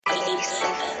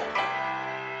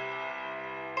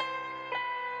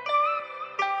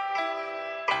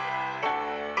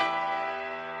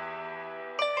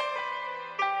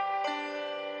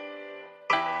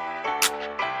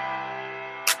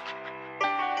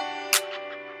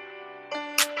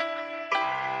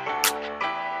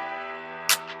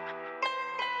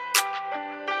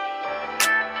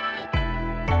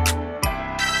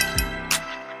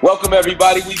Welcome,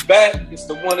 everybody. We back. It's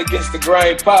the One Against the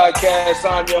Grain podcast.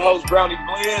 I'm your host, Brownie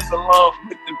Blends, along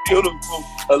with the beautiful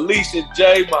Alicia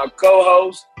J, my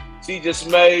co-host. She just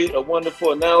made a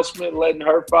wonderful announcement, letting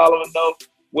her followers know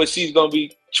what she's going to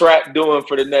be doing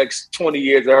for the next 20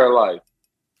 years of her life.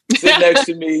 Sit next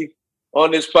to me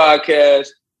on this podcast,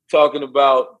 talking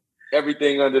about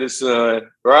everything under the sun,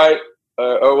 right?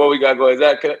 Or what we got going. Is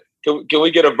that Can we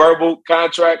get a verbal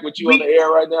contract with you on the air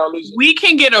right now, Alicia? We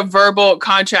can get a verbal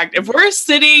contract. If we're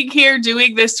sitting here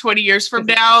doing this 20 years from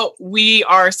now, we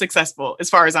are successful as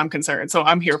far as I'm concerned. So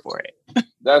I'm here for it.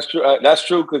 That's true. That's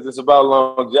true because it's about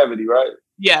longevity, right?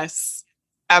 Yes,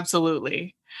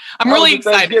 absolutely. I'm really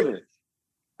excited.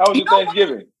 How was your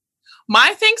Thanksgiving?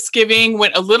 My Thanksgiving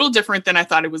went a little different than I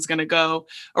thought it was going to go.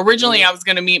 Originally, I was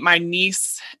going to meet my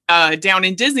niece down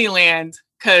in Disneyland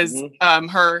because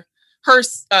her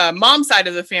mom's side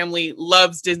of the family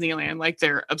loves Disneyland. Like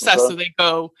they're obsessed. So they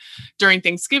go during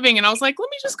Thanksgiving. And I was like, let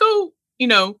me just go,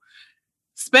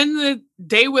 spend the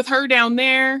day with her down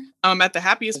there at the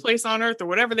happiest place on earth or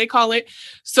whatever they call it.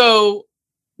 So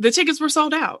the tickets were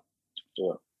sold out.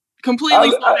 Yeah. Completely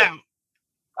sold out.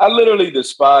 I literally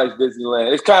despise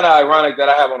Disneyland. It's kind of ironic that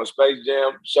I have on a Space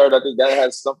Jam shirt. I think that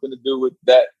has something to do with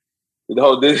that, with the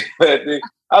whole Disneyland thing.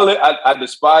 I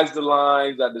despise the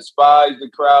lines. I despise the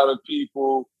crowd of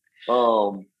people.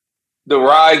 They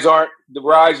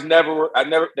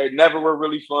never were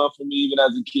really fun for me, even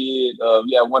as a kid.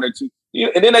 One or two.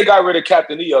 And then they got rid of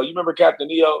Captain EO. You remember Captain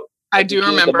EO? I do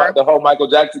remember. The whole Michael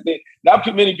Jackson thing. Not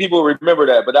many people remember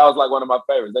that, but that was like one of my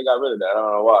favorites. They got rid of that. I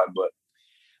don't know why, but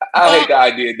I hate the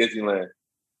idea of Disneyland.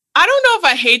 I don't know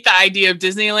if I hate the idea of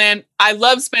Disneyland. I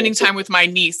love spending time with my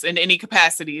niece in any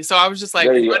capacity. So I was just like,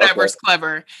 whatever's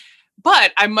clever.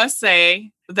 But I must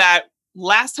say that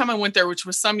last time I went there, which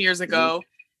was some years ago,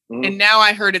 and now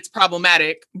I heard it's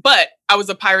problematic, but I was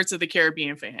a Pirates of the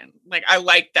Caribbean fan. Like, I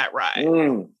liked that ride.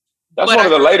 That's one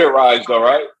of the later rides, though,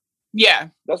 right? Yeah.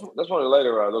 That's one of the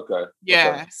later rides. Okay.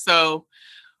 Yeah. Okay. So,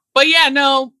 but yeah,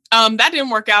 no, that didn't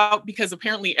work out because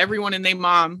apparently everyone and their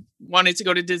mom wanted to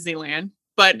go to Disneyland.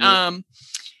 But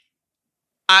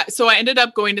so I ended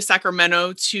up going to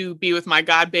Sacramento to be with my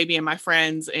god baby and my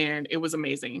friends, and it was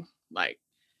amazing.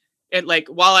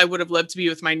 While I would have loved to be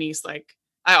with my niece, I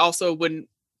also wouldn't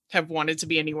have wanted to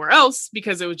be anywhere else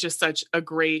because it was just such a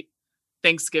great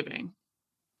Thanksgiving.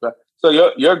 So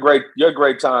your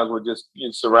great times were just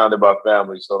surrounded by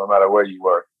family. So no matter where you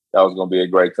were, that was going to be a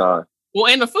great time. Well,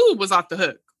 and the food was off the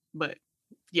hook, but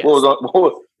yes. What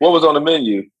was on the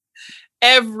menu?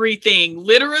 Everything.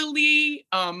 Literally,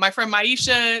 my friend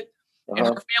Maisha and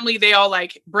her family, they all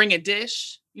bring a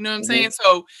dish. You know what I'm saying?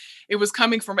 So it was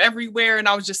coming from everywhere, and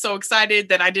I was just so excited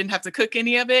that I didn't have to cook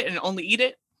any of it and only eat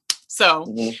it.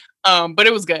 So, but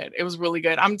it was good. It was really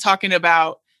good. I'm talking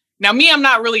about now. I'm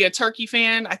not really a turkey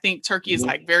fan. I think turkey is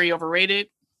very overrated.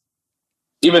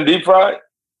 Even deep fried.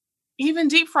 Even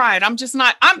deep fried. I'm just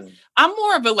not. I'm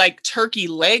more of a turkey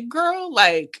leg girl.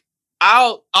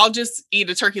 I'll just eat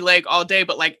a turkey leg all day,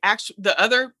 but the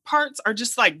other parts are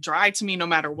just dry to me no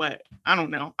matter what. I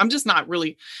don't know. I'm just not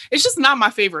really, it's just not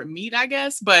my favorite meat, I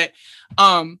guess. But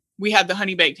we had the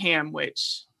honey baked ham,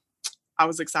 which I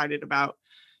was excited about.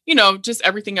 Just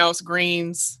everything else,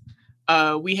 greens.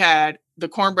 We had the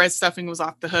cornbread stuffing was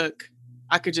off the hook.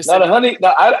 I could just I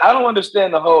don't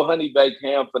understand the whole honey baked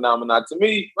ham phenomenon. To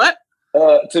me, what?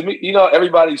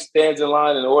 Everybody stands in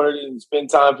line and order and spend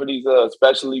time for these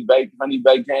specially baked honey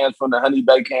baked hams from the honey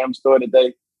baked ham store that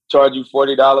they charge you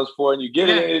 $40 for, and you get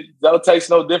it. It don't taste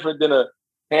no different than a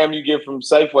ham you get from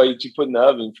Safeway that you put in the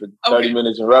oven for 30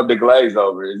 minutes and rub the glaze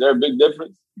over it. Is there a big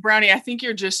difference? Brownie, I think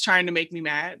you're just trying to make me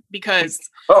mad because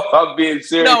I'm being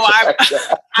serious. No,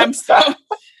 I'm so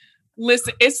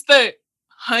listen. It's the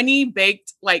honey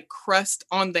baked crust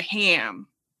on the ham,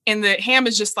 and the ham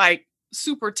is just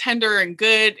super tender and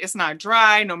good. It's not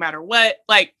dry no matter what.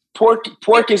 Pork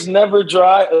is never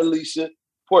dry, Alicia.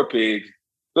 Poor pig.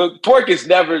 Look, pork is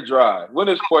never dry. When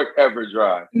is pork ever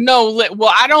dry? No,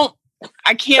 well,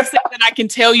 I can't say that I can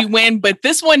tell you when, but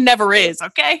this one never is,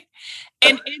 okay?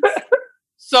 And it's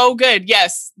so good.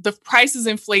 Yes, the price is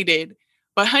inflated,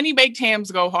 but honey baked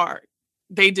hams go hard.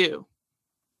 They do.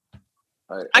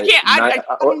 I can't. I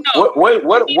don't know.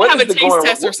 What have is a the taste going?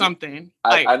 test or something.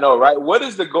 I know, right? What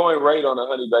is the going rate on a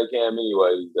honey baked ham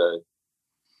anyway these days?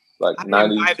 Like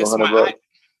 90 to 100 bucks.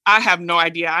 I have no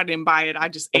idea. I didn't buy it. I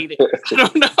just ate it. I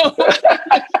don't know what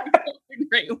the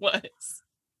grade was.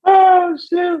 Oh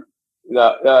shit!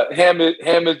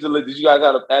 Ham is delicious. Did you guys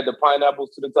have to add the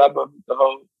pineapples to the top of the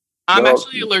whole? I'm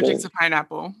actually allergic to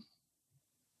pineapple.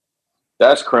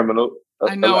 That's criminal.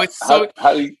 I know it's so.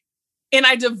 How do you? And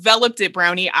I developed it,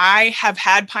 Brownie. I have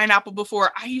had pineapple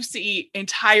before. I used to eat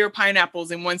entire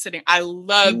pineapples in one sitting. I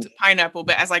loved pineapple,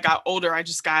 but as I got older, I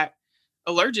just got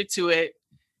allergic to it,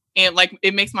 and like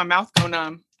it makes my mouth go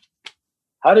numb.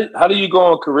 How do you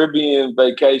go on Caribbean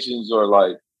vacations or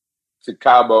like to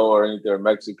Cabo or anything, or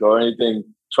Mexico or anything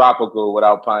tropical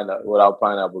without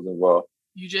pineapples involved?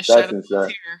 You just shed a little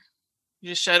tear. You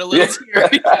just shed a little tear.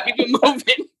 Keep it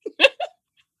moving.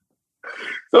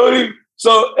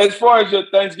 So as far as your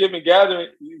Thanksgiving gathering,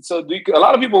 a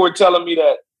lot of people were telling me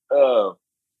that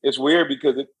it's weird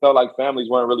because it felt like families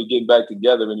weren't really getting back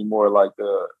together anymore like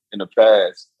in the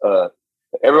past.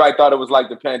 Everybody thought it was like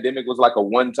the pandemic was like a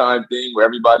one-time thing where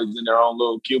everybody's in their own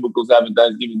little cubicles having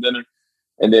Thanksgiving dinner.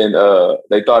 And then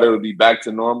they thought it would be back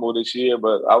to normal this year.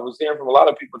 But I was hearing from a lot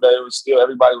of people that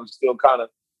everybody was still kind of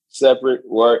separate,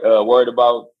 worried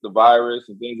about the virus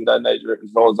and things of that nature.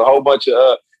 So it's a whole bunch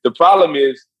of the problem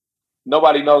is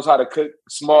nobody knows how to cook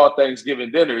small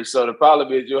Thanksgiving dinners. So the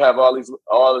problem is you'll have all these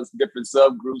different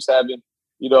subgroups having,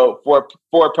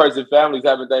 four-person families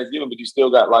having Thanksgiving, but you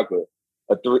still got like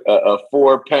a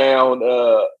 4-pound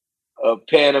a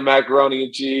pan of macaroni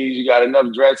and cheese. You got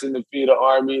enough dressing to feed the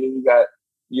army, and you got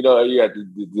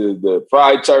the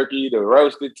fried turkey, the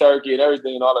roasted turkey, and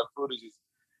everything, and all that food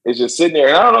is just sitting there.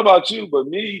 And I don't know about you, but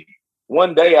me,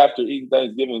 one day after eating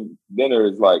Thanksgiving dinner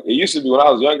is like, it used to be when I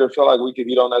was younger, it felt like we could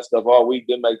eat on that stuff all week,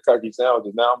 then make turkey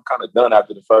sandwiches. Now I'm kind of done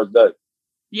after the first day.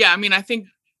 Yeah, I mean,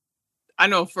 I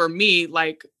know for me,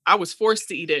 like I was forced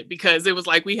to eat it because it was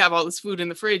like, we have all this food in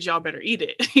the fridge, y'all better eat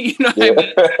it. You know what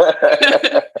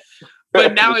I mean?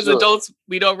 But now as adults,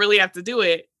 we don't really have to do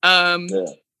it. I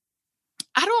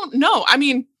don't know. I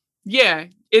mean, yeah,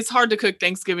 it's hard to cook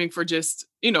Thanksgiving for just,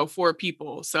 4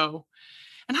 people. So,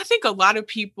 and I think a lot of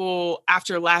people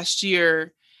after last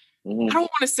year, I don't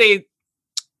want to say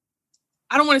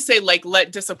like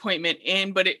let disappointment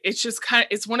in, but it's just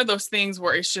it's one of those things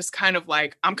where it's just kind of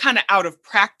like, I'm kind of out of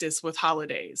practice with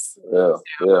holidays. Yeah.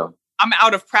 I'm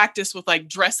out of practice with like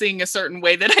dressing a certain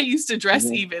way that I used to dress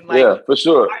even. Like, yeah, for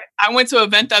sure. I went to an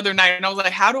event the other night and I was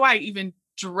like, how do I even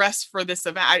dress for this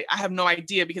event? I have no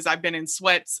idea because I've been in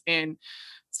sweats and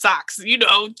socks,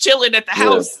 chilling at the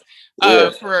house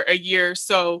for a year.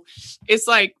 So it's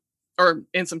like, or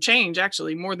in some change,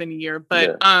 actually, more than a year.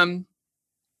 But I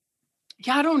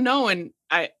don't know. And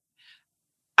I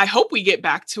hope we get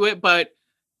back to it. But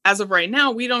as of right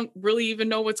now, we don't really even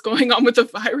know what's going on with the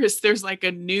virus. There's like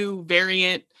a new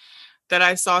variant that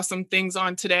I saw some things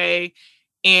on today.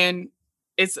 And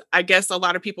I guess a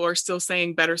lot of people are still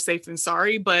saying better safe than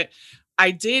sorry. But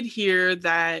I did hear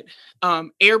that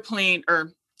airplane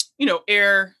or,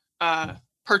 air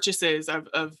purchases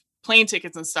of plane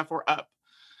tickets and stuff were up.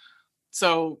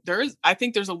 So I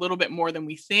think there's a little bit more than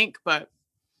we think, but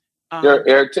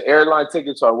airline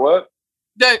tickets are what?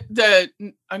 The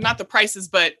not the prices,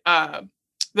 but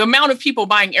the amount of people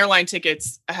buying airline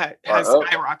tickets has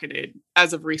skyrocketed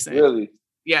as of recent. Really?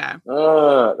 Yeah.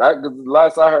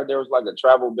 Last I heard, there was like a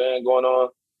travel ban going on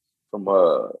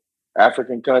from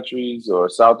African countries or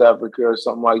South Africa or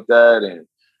something like that, and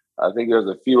I think there's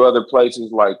a few other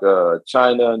places like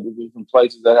China and different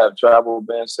places that have travel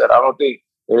bans set. I don't think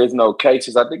there is no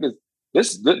cases. I think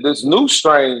it's this new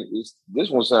strain.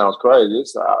 This one sounds crazy.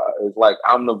 It's like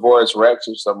Omnivorous Rex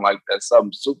or something like that.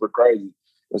 Something super crazy.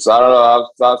 And so I don't know.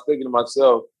 I was thinking to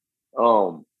myself,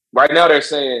 right now they're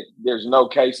saying there's no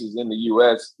cases in the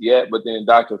U.S. yet, but then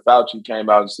Dr. Fauci came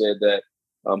out and said that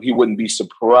he wouldn't be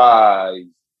surprised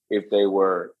if there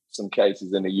were some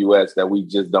cases in the U.S. that we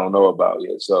just don't know about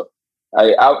yet. So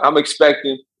I'm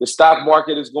expecting the stock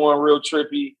market is going real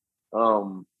trippy.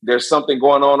 There's something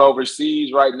going on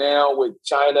overseas right now with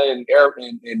China and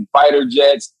fighter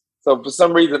jets. So for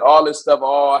some reason, all this stuff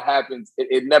all happens.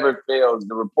 It never fails.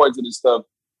 The reports of this stuff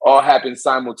all happen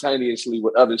simultaneously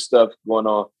with other stuff going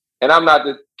on. And I'm not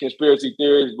the conspiracy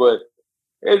theorist, but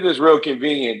it's just real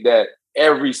convenient that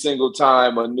every single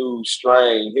time a new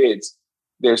strain hits,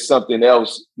 there's something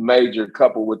else major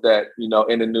coupled with that,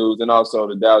 in the news. And also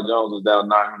the Dow Jones was down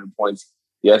 900 points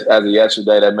as of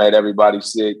yesterday. That made everybody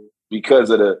sick because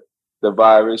of the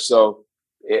virus. So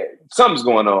something's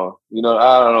going on.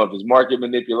 I don't know if it's market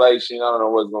manipulation. I don't know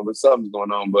what's going on, but something's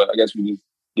going on. But I guess we just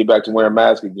get back to wearing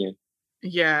masks again?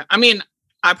 Yeah. I mean,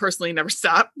 I personally never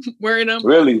stopped wearing them.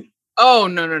 Really? Oh,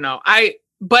 no.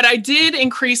 But I did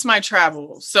increase my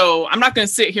travel. So I'm not going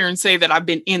to sit here and say that I've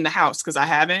been in the house because I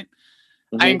haven't.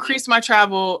 I increased my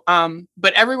travel.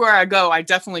 But everywhere I go, I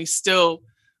definitely still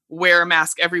wear a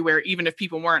mask everywhere, even if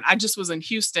people weren't. I just was in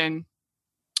Houston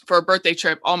for a birthday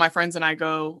trip. All my friends and I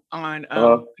go on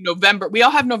November. We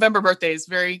all have November birthdays.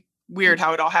 Very weird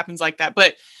how it all happens like that.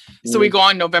 But so we go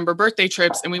on November birthday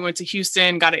trips, and we went to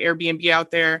Houston, got an Airbnb out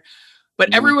there.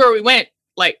 But everywhere we went,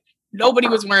 like, nobody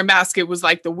was wearing masks. It was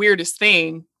like the weirdest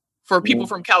thing for people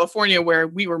from California, where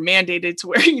we were mandated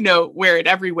to wear it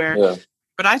everywhere. Yeah.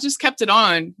 But I just kept it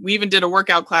on. We even did a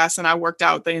workout class, and I worked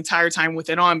out the entire time with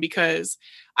it on, because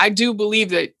I do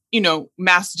believe that,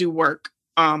 masks do work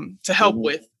to help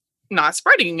with not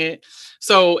spreading it.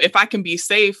 So if I can be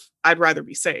safe, I'd rather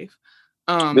be safe.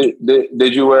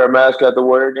 Did you wear a mask at the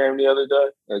Warrior game the other day?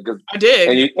 I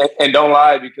did. And don't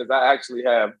lie, because I actually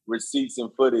have receipts and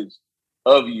footage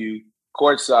of you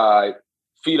courtside,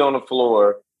 feet on the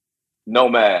floor, no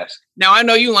mask. Now I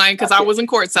know you lying, because I wasn't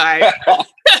courtside.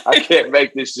 I can't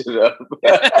make this shit up.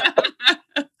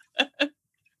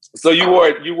 So you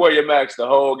wore your mask the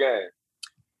whole game?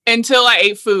 Until I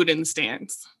ate food in the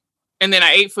stands. And then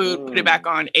I ate food, put it back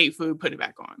on, ate food, put it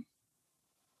back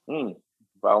on.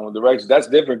 Following directions. That's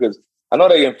different, because I know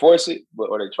they enforce it,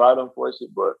 or they try to enforce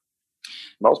it, but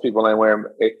most people ain't wearing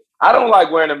it. I don't like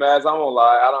wearing a mask. I'm gonna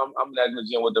lie. I'm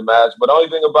negligent with the mask. But the only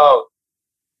thing about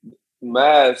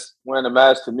wearing a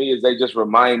mask to me is they just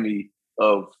remind me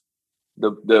of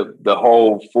the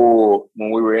whole full,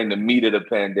 when we were in the meat of the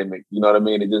pandemic. You know what I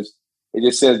mean? It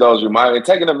just sends those reminders. And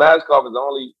taking the mask off is the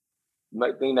only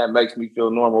thing that makes me feel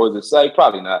normal. Is it safe?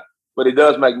 Probably not. But it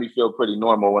does make me feel pretty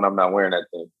normal when I'm not wearing that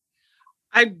thing.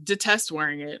 I detest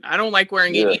wearing it. I don't like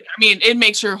wearing it. I mean, it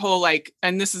makes your whole,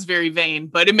 and this is very vain,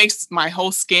 but it makes my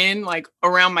whole skin,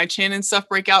 around my chin and stuff,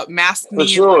 break out, mask me. For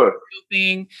sure.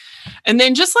 Thing. And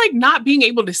then just not being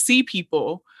able to see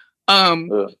people. Or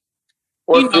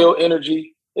feel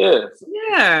energy. Yeah.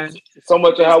 Yeah. So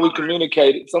much of how we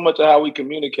communicate is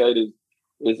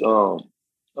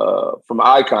from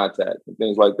eye contact and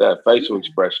things like that, facial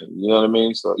expression. You know what I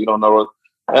mean? So you don't know what.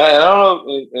 And I don't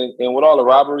know, and with all the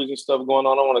robberies and stuff going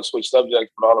on, I don't want to switch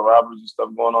subjects, but all the robberies and stuff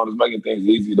going on is making things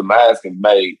easy. The mask has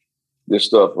made this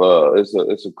stuff.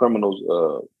 It's a criminal's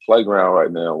playground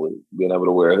right now, with being able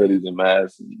to wear hoodies and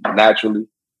masks naturally.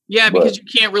 Yeah, because you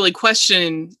can't really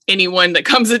question anyone that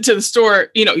comes into the store.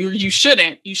 You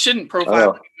shouldn't profile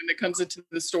anyone that comes into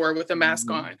the store with a mask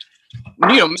on.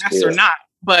 Masks or not.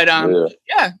 But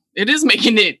it is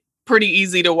making it pretty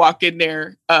easy to walk in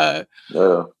there.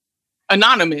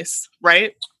 Anonymous,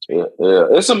 right? Yeah.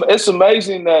 It's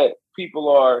amazing that people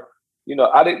are,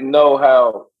 I didn't know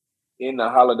how in the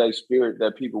holiday spirit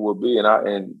that people would be,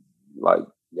 and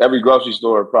every grocery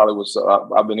store probably was.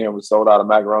 I've been hearing was sold out of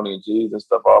macaroni and cheese and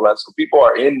stuff, all that. So people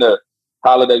are in the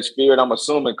holiday spirit. I'm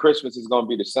assuming Christmas is going to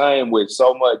be the same, with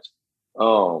so much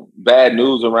bad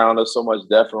news around us, so much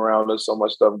death around us, so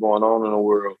much stuff going on in the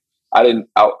world. I didn't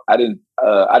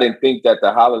think that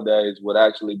the holidays would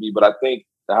actually be, but I think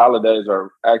the holidays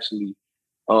are actually,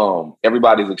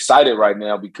 everybody's excited right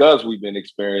now because we've been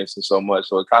experiencing so much.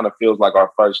 So it kind of feels like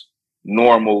our first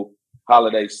normal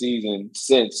holiday season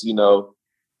since, since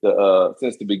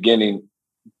the beginning.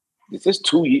 Is this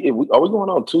 2 years? Are we going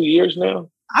on 2 years now?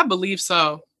 I believe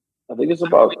so. I think it's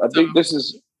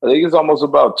almost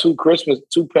about two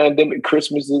pandemic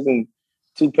Christmases and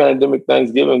 2 pandemic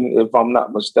Thanksgiving, if I'm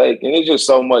not mistaken. It's just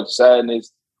so much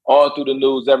sadness all through the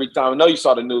news every time. I know you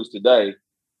saw the news today.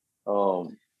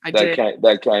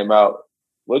 That came out.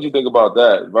 What did you think about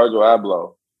that? Virgil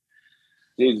Abloh.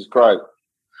 Jesus Christ.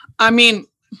 I mean,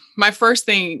 my first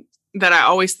thing that I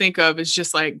always think of is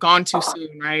just gone too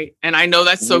soon, right? And I know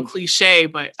that's so cliche,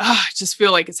 but I just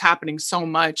feel like it's happening so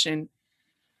much. And,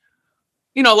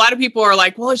 a lot of people are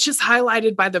like, well, it's just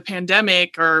highlighted by the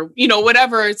pandemic or,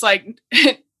 whatever. It's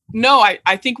no,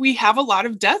 I think we have a lot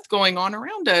of death going on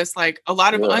around us, a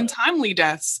lot of untimely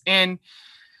deaths. And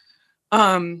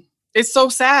it's so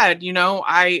sad,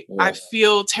 I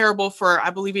feel terrible for, I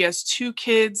believe he has 2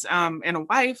 kids and a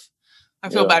wife. I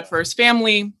feel bad for his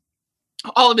family,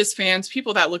 all of his fans,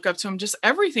 people that look up to him, just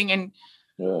everything. And,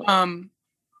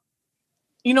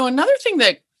 another thing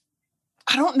that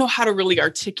I don't know how to really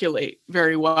articulate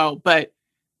very well, but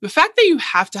the fact that you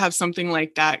have to have something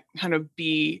like that kind of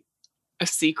be a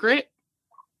secret,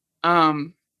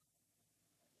 that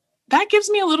gives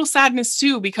me a little sadness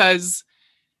too, because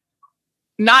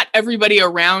not everybody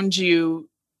around you,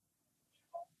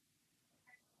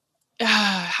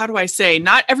 how do I say,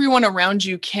 not everyone around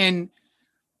you can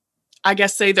I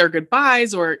guess, say their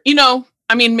goodbyes, or, you know,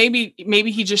 I mean, maybe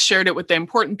he just shared it with the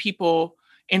important people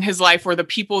in his life, or the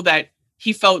people that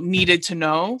he felt needed to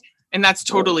know. And that's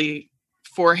totally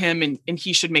for him, and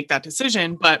he should make that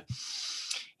decision. But,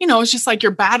 you know, it's just like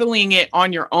you're battling it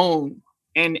on your own.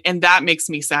 And that makes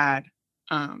me sad,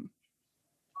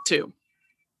 too.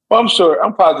 Well,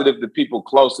 I'm positive the people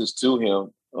closest to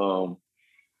him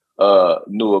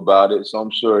knew about it. So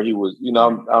I'm sure he was, you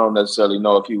know, I don't necessarily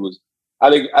know if he was. I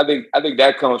think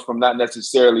that comes from not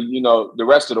necessarily, you know, the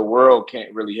rest of the world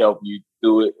can't really help you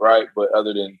do it, right? But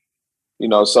other than, you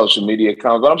know, social media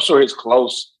accounts, but I'm sure his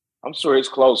close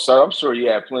sir. I'm sure he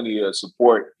had plenty of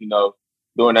support, you know,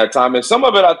 during that time. And some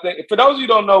of it, I think, for those of you who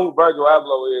don't know who Virgil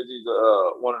Abloh is, he's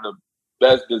one of the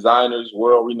best designers,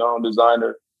 world-renowned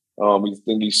designer.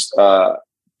 He's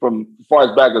from as far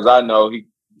as back as I know, he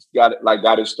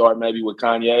got his start maybe with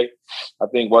Kanye. I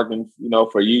think working, you know,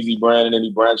 for Yeezy brand, and then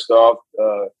he branched off,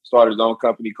 started his own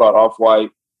company called Off-White.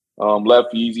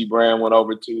 Left Yeezy brand, went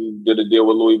over to did a deal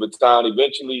with Louis Vuitton.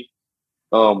 Eventually,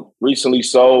 recently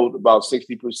sold about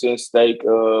 60% stake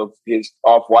of his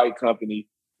Off-White company,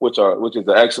 which is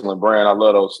an excellent brand. I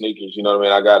love those sneakers. You know what I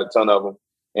mean? I got a ton of them.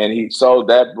 And he sold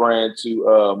that brand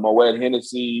to Moet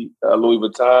Hennessy, Louis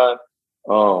Vuitton.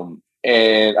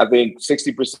 And I think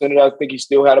 60% of that, I think he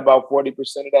still had about 40% of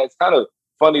that. It's kind of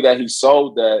funny that he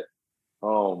sold that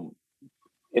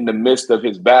in the midst of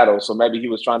his battle. So maybe he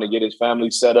was trying to get his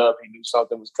family set up. He knew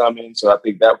something was coming. So I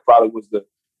think that probably was the,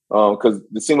 because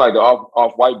it seemed like the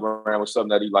Off-White brand was something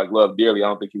that he like loved dearly. I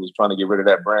don't think he was trying to get rid of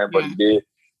that brand, but he did.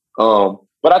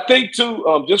 But I think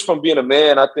too, just from being a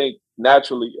man, I think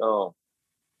naturally,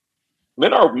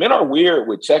 men are weird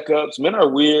with checkups. Men are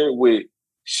weird with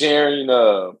sharing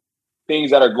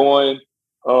things that are going.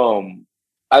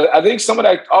 I think some of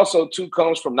that also too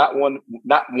comes from not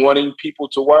wanting people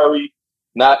to worry,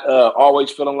 not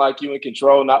always feeling like you're in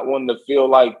control, not wanting to feel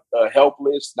like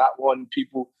helpless, not wanting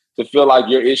people to feel like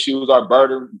your issues are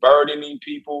burdening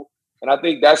people. And I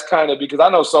think that's kind of because I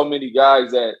know so many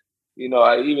guys that, you know,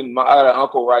 I had an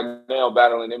uncle right now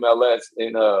battling MLS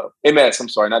and MS. I'm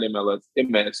sorry, not MLS,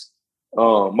 MS,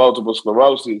 multiple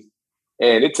sclerosis.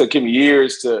 And it took him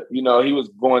years to, you know, he was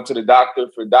going to the doctor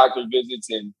for doctor visits,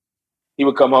 and he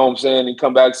would come home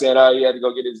come back saying, oh, he had to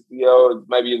go get his, you know,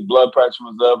 maybe his blood pressure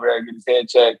was up, or had to get his head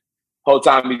checked. Whole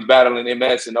time he's battling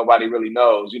MS and nobody really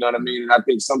knows, you know what I mean? And I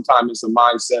think sometimes it's a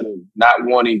mindset of not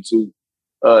wanting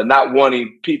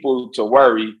people to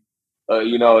worry,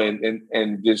 you know,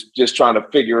 and just trying to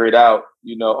figure it out,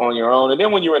 you know, on your own. And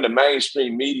then when you're in the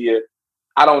mainstream media,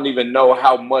 I don't even know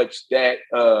how much that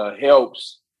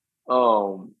helps.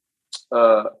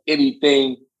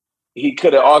 Anything he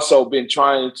could have also been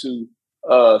trying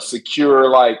to secure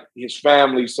like his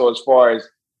family. So as far as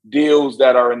deals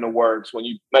that are in the works, when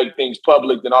you make things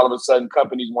public, then all of a sudden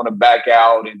companies want to back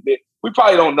out, and we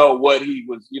probably don't know what he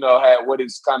was, you know, what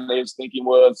his kind of his thinking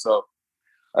was. So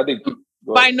I think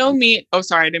by no means. Oh,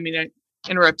 sorry, I didn't mean to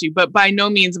interrupt you, but by no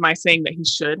means am I saying that he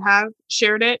should have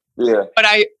shared it. Yeah. But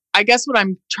I guess what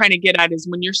I'm trying to get at is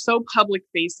when you're so public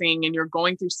facing and you're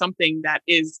going through something that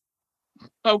is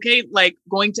like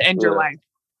going to end your life.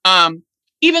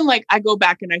 Even like I go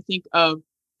back and I think of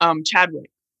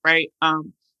Chadwick, right?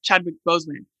 Chadwick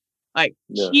Boseman. Like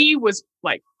he was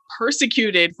like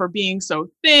persecuted for being so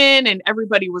thin, and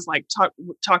everybody was like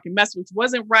talking mess, which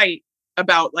wasn't right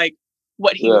about like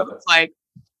what he looks like.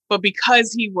 But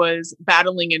because he was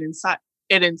battling it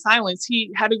in silence,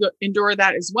 he had to endure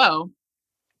that as well,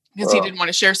 because he didn't want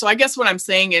to share. So I guess what I'm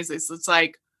saying is it's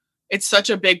like, it's such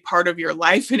a big part of your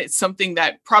life, and it's something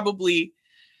that probably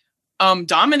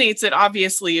dominates it,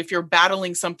 obviously, if you're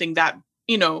battling something that,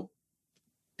 you know,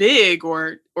 big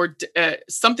or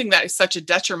something that is such a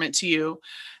detriment to you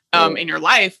in your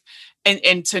life,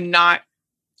 and to not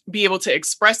be able to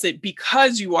express it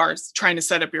because you are trying to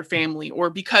set up your family, or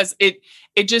because it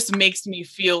just makes me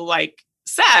feel like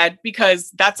sad, because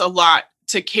that's a lot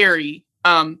to carry.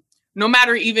 No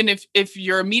matter even if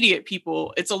you're immediate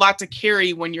people, it's a lot to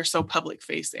carry when you're so public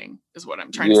facing, is what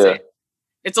I'm trying to say.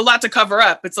 It's a lot to cover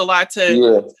up. It's a lot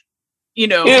to, you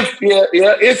know.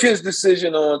 If his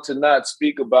decision to not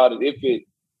speak about it,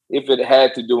 if it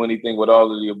had to do anything with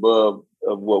all of the above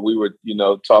of what we were, you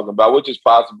know, talking about, which is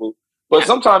possible. But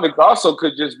sometimes it also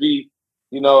could just be,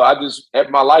 you know,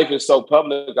 my life is so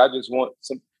public. I just want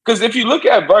some, because if you look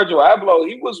at Virgil Abloh,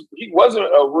 he wasn't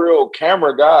a real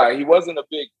camera guy. He wasn't a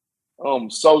big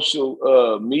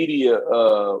social media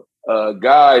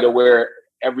guy to where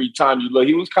every time you look,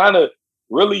 he was kind of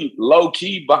really low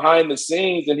key behind the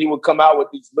scenes, and he would come out with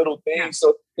these little things.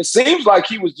 So it seems like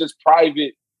he was just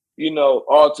private, you know,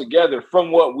 altogether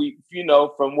from what we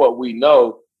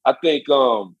know. I think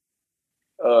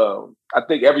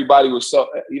everybody was so,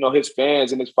 his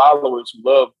fans and his followers who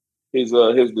love his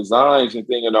designs and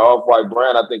thing in the Off-White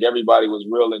brand. I think everybody was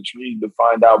real intrigued to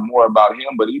find out more about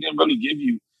him, but he didn't really give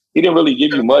you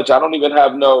much. I don't even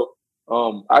have I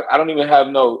don't even have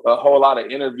a whole lot of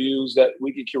interviews that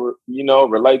we could,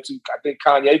 relate to. I think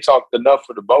Kanye talked enough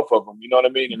for the both of them. You know what I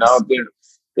mean? And I don't think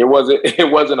it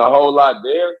wasn't a whole lot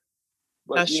there.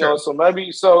 But That's true. so maybe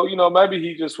he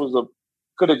just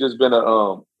could have just been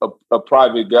a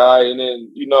private guy, and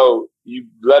then you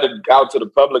let it out to the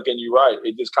public, and you're right,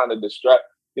 it just kind of distract.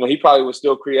 He probably was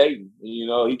still creating.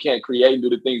 He can't create and do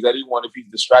the things that he wants if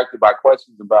he's distracted by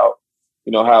questions about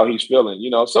how he's feeling.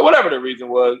 So whatever the reason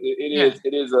was,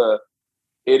 it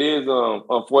is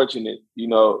unfortunate.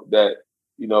 That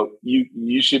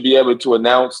you should be able to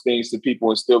announce things to people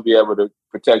and still be able to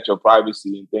protect your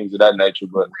privacy and things of that nature.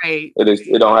 But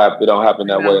it don't happen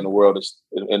that way in the world.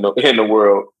 In the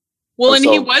world. Well, and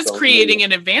he was creating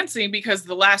and advancing, because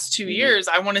the last 2 years,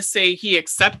 I want to say he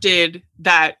accepted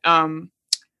that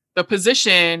the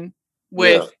position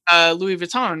with Louis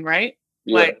Vuitton, right?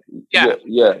 Yeah.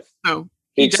 So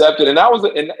he accepted, and that was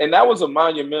a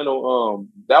monumental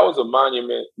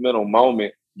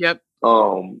moment. Yep.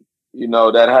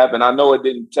 That happened. I know it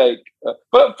didn't take,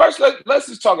 but first let's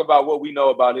just talk about what we know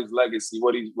about his legacy,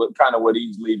 what he's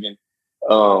leaving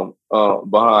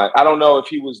behind. I don't know if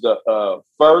he was the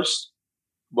first,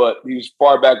 but he was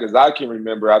far back as I can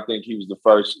remember. I think he was the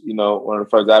first, one of the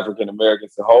first African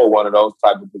Americans to hold one of those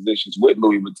type of positions with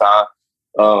Louis Vuitton.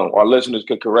 Our listeners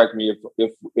could correct me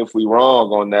if we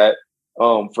wrong on that.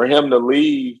 For him to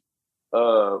leave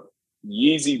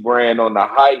Yeezy brand on the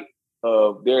height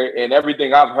of there, and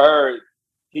everything I've heard,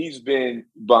 he's been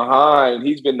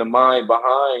the mind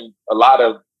behind a lot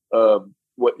of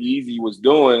what Yeezy was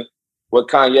doing, what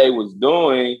Kanye was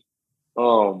doing.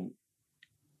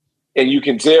 And you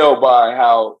can tell by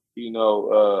how,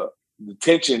 the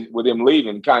tension with him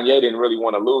leaving. Kanye didn't really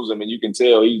want to lose him, and you can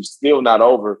tell he's still not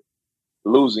over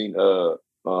losing him.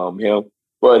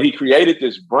 But he created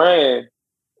this brand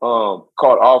called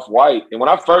Off-White. And when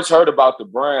I first heard about the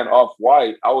brand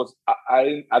Off-White, I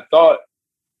thought,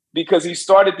 because he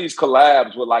started these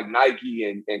collabs with like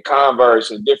Nike and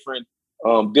Converse and different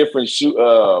shoe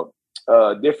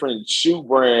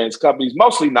brands, companies,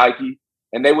 mostly Nike,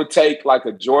 and they would take like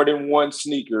a Jordan 1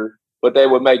 sneaker, but they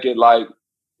would make it like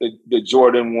the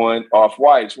Jordan 1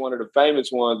 Off-Whites. One of the famous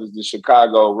ones is the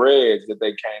Chicago Reds that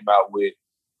they came out with.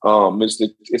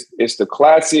 It's the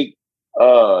classic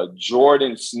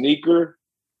Jordan sneaker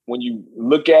when you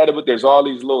look at it, but there's all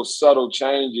these little subtle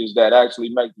changes that actually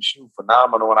make the shoe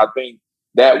phenomenal. And I think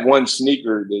that one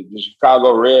sneaker, the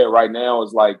Chicago Red, right now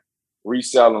is like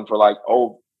reselling for like,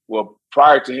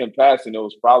 prior to him passing, it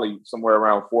was probably somewhere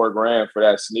around $4,000 for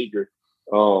that sneaker.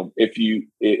 If you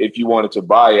wanted to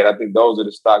buy it, I think those are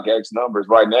the StockX numbers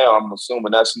right now. I'm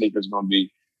assuming that sneaker is going to be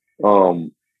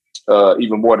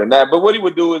even more than that. But what he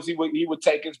would do is he would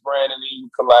take his brand and he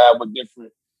would collab with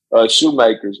different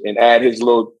shoemakers and add his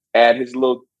little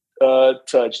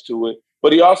touch to it.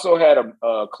 But he also had a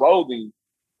clothing,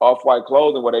 Off-White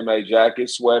clothing, where they made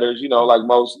jackets, sweaters, like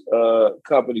most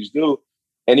companies do.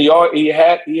 And he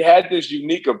had this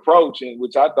unique approach, and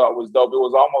which I thought was dope. It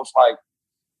was almost like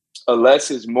a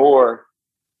less is more,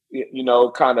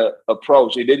 kind of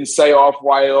approach. It didn't say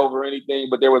Off-White over anything,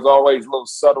 but there was always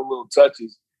subtle little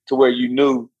touches to where you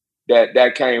knew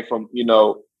that came from,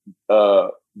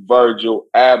 Virgil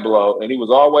Abloh. And he was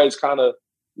always kind of,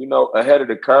 ahead of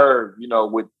the curve,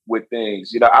 with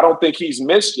things. I don't think he's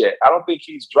missed yet. I don't think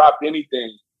he's dropped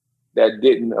anything that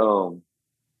didn't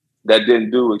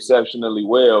do exceptionally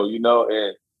well,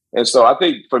 and so I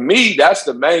think for me, that's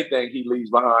the main thing he leaves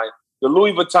behind. The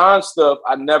Louis Vuitton stuff,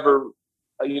 I never,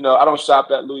 I don't shop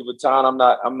at Louis Vuitton. I'm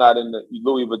not in the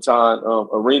Louis Vuitton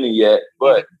arena yet,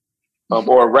 but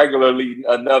or regularly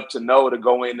enough to know to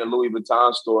go in the Louis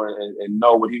Vuitton store and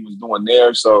know what he was doing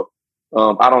there. So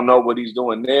I don't know what he's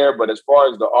doing there, but as far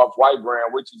as the Off-White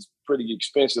brand, which is pretty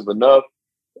expensive enough,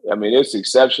 I mean, it's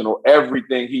exceptional.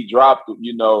 Everything he dropped,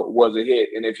 was a hit.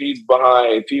 And if he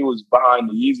was behind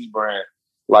the Yeezy brand,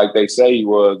 like they say he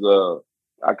was,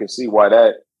 I can see why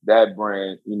that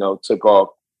brand, took off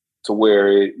to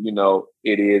where it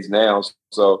is now.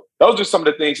 So those are some of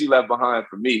the things he left behind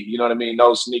for me. You know what I mean?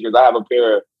 Those sneakers. I have a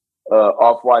pair of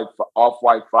Off-White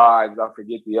 5s. I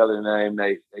forget the other name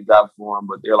they got for them,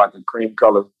 but they're like a cream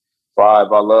color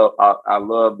 5. I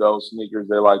love those sneakers.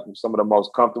 They're like some of the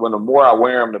most comfortable. And the more I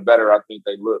wear them, the better I think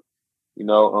they look.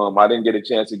 I didn't get a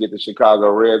chance to get the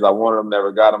Chicago Reds. I wanted them,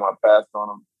 never got them. I passed on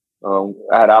them.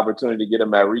 I had an opportunity to get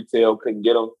them at retail, couldn't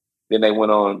get them. then they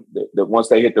went on. Once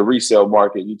they hit the resale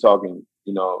market, you talking,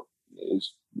 the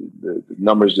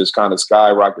numbers just kind of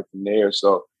skyrocket from there.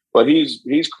 So, but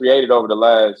he's created over the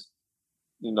last,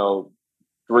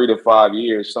 3 to 5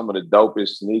 years some of the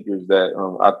dopest sneakers that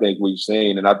I think we've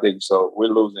seen, and I think so. We're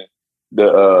losing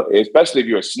especially if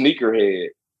you're a sneakerhead.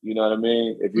 You know what I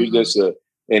mean? If you're just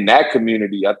in that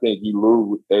community, I think you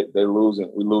lose. We're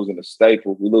losing a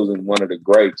staple. We're losing one of the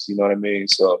greats. You know what I mean?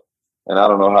 So, and I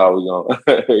don't know how we're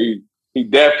gonna. He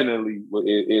definitely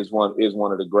is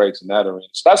one of the greats in that arena.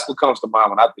 So that's what comes to mind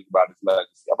when I think about his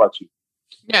legacy. How about you?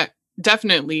 Yeah,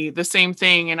 definitely the same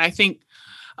thing. And I think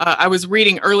I was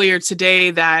reading earlier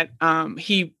today that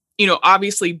he,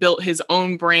 obviously built his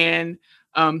own brand.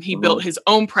 He built his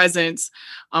own presence.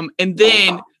 And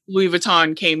then Louis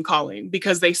Vuitton came calling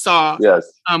because they saw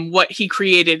what he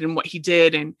created and what he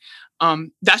did. And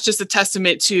that's just a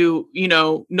testament to,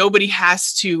 nobody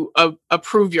has to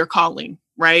approve your calling,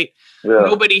 right? Yeah.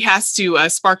 Nobody has to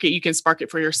spark it. You can spark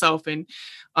it for yourself. And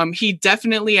he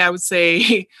definitely, I would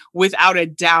say, without a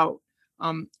doubt,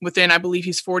 I believe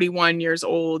he's 41 years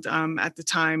old at the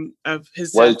time of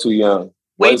his death.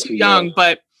 Way too young,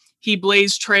 but he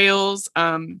blazed trails.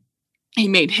 He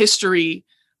made history.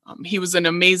 He was an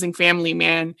amazing family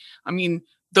man. I mean,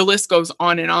 the list goes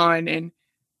on. And,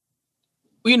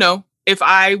 if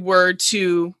I were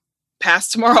to pass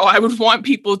tomorrow, I would want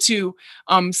people to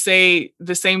say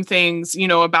the same things,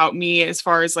 about me as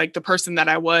far as like the person that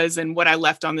I was and what I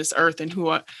left on this earth and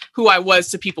who I was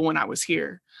to people when I was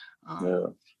here.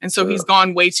 And so he's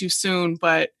gone way too soon,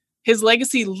 but his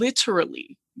legacy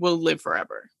literally will live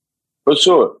forever. For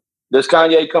sure. Does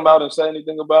Kanye come out and say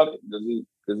anything about it? Does he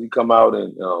come out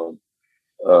and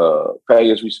pay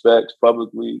his respects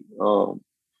publicly? So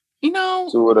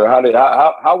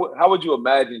how would you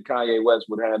imagine Kanye West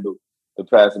would handle the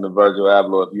passing of Virgil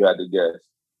Abloh if you had to guess?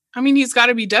 I mean, he's got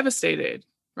to be devastated,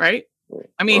 right?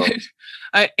 I mean,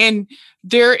 and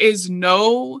there is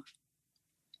no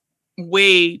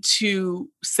way to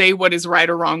say what is right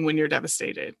or wrong when you're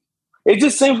devastated. It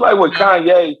just seems like with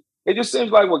Kanye,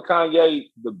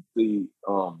 the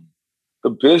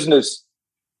business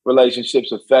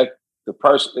relationships affect the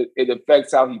person. It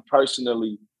affects how he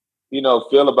personally,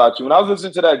 feel about you. When I was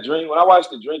listening to when I watched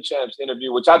the Drink Champs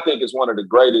interview, which I think is one of the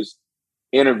greatest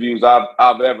interviews I've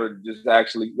ever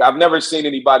I've never seen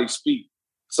anybody speak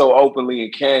so openly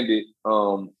and candid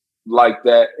like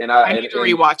that. And I need to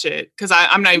rewatch it because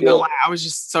I'm not even gonna lie. I was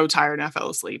just so tired and I fell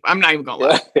asleep. I'm not even gonna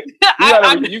lie.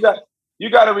 You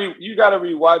gotta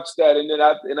rewatch that, and then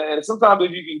and sometimes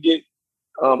if you can get,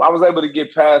 I was able to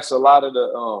get past a lot of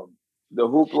the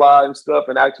hoopla and stuff,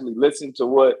 and actually listen to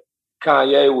what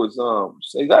Kanye was.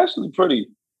 He's actually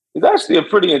a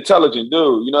pretty intelligent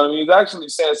dude. You know what I mean? He's actually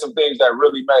saying some things that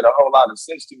really made a whole lot of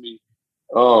sense to me.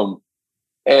 But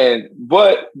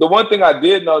the one thing I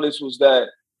did notice was that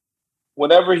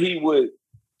whenever he would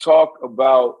talk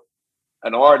about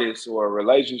an artist or a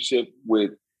relationship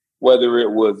with, whether it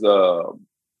was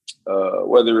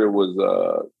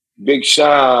Big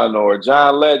Sean or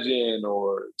John Legend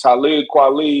or Talib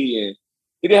Kweli, and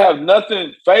he didn't have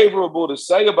nothing favorable to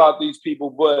say about these people,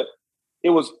 but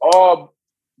it was all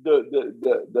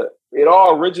it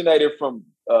all originated from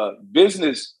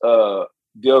business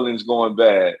dealings going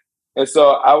bad. And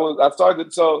so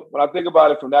so when I think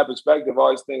about it from that perspective, I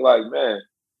always think like, man,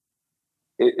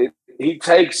 he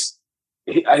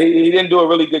didn't do a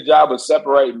really good job of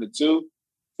separating the two.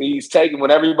 He's taking, when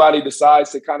everybody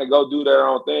decides to kind of go do their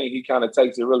own thing, he kind of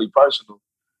takes it really personal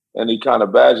and he kind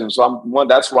of badges him. So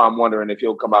that's why I'm wondering if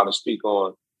he'll come out and speak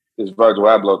on this Virgil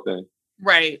Abloh thing.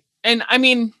 Right. And I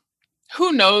mean,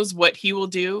 who knows what he will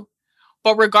do,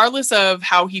 but regardless of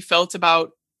how he felt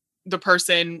about the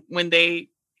person when they,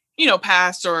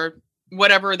 passed or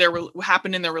whatever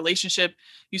happened in their relationship,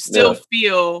 you still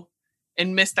feel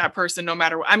and miss that person no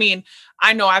matter what. I mean,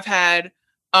 I know I've had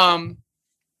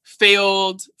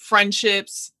failed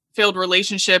friendships, failed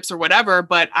relationships or whatever,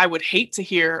 but I would hate to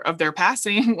hear of their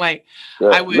passing. Like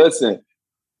I would listen,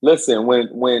 when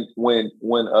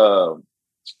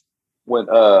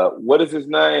what is his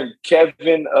name?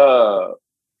 Kevin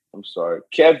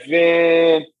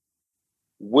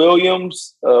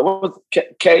Williams.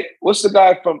 What's the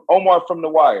guy from Omar from The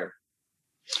Wire?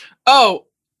 Oh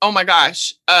my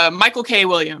gosh. Michael K.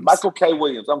 Williams. Michael K.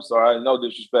 Williams. I'm sorry. No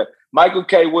disrespect. Michael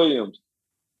K. Williams.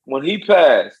 When he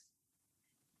passed,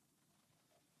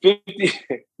 50.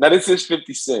 Now this is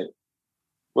 50 Cent.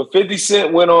 When 50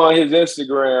 Cent went on his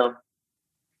Instagram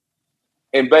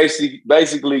and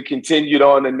basically continued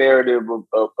on the narrative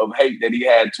of hate that he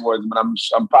had towards him. And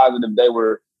I'm positive they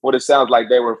were, what it sounds like,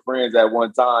 they were friends at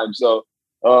one time. So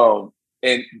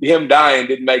and him dying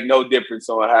didn't make no difference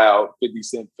on how 50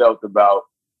 Cent felt about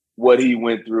what he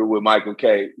went through with Michael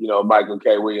K. Michael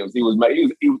K. Williams. He was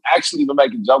actually even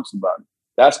making jokes about it.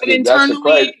 That's the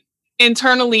crazy.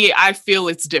 Internally, I feel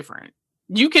it's different.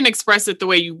 You can express it the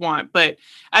way you want, but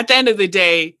at the end of the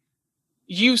day,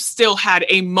 you still had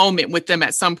a moment with them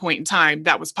at some point in time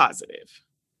that was positive.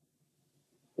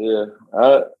 Yeah.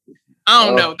 I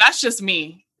don't know. That's just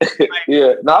me.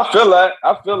 Yeah. No, I feel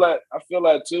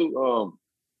that too.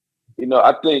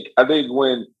 I think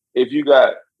if you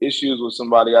got issues with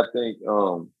somebody, I think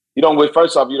you don't wish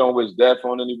death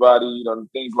on anybody,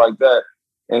 things like that.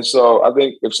 And so I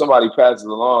think if somebody passes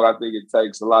along, I think it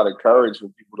takes a lot of courage for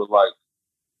people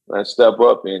to step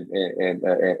up and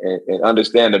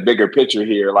understand the bigger picture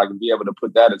here, and be able to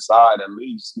put that aside at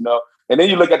least, And then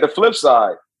you look at the flip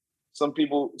side. Some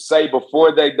people say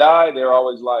before they die, they're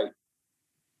always like,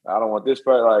 I don't want this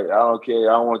person, I don't care.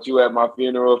 I don't want you at my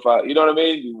funeral. You know what I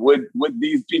mean? Would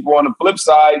these people on the flip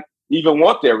side even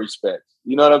want their respect?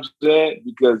 You know what I'm saying?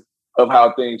 Because of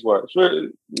how things work.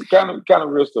 It's kind of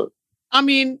real stuff. I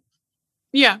mean,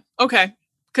 yeah, okay.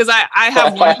 Because I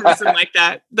have one person like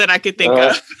that I could think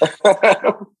of.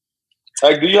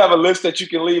 Do you have a list that you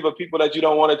can leave of people that you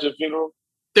don't want at your funeral?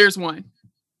 There's one.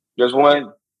 There's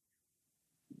one?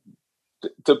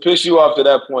 To piss you off to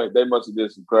that point, they must have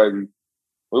did some crazy.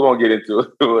 We won't get into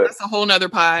it. That's a whole nother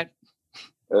pod.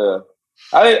 Yeah.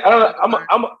 I don't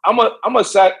know.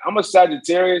 I'm a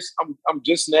Sagittarius. I'm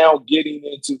just now getting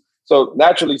into, so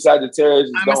naturally Sagittarius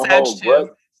don't hold grudges.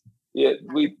 Yeah,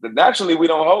 we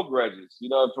don't hold grudges,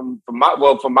 from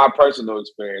my personal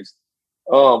experience.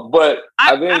 But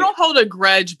I don't hold a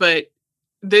grudge, but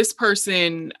this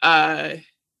person, I'll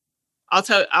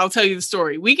tell you the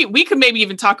story. We could maybe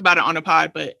even talk about it on a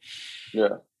pod, but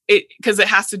yeah, because it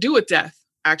has to do with death,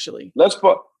 actually. We're gonna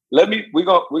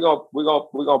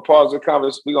pause the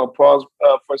conversation. We're gonna pause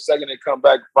for a second and come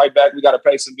back right back. We gotta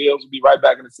pay some bills. We'll be right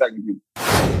back in a second.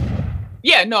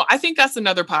 Yeah, no, I think that's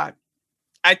another pod.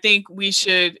 I think we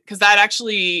should, because that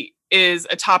actually is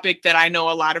a topic that I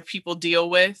know a lot of people deal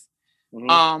with.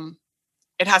 Mm-hmm.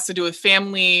 It has to do with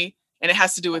family, and it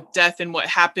has to do with death and what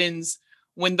happens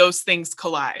when those things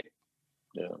collide.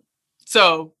 Yeah.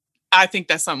 So I think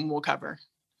that's something we'll cover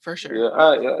for sure.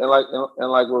 Yeah, and like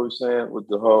what we're saying with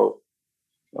the whole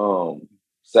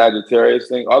Sagittarius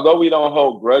thing. Although we don't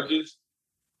hold grudges,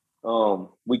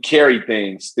 we carry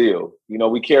things still.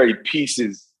 We carry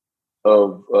pieces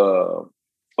of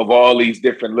all these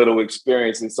different little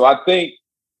experiences. So I think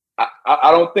I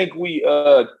don't think we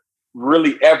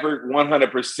really ever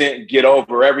 100% get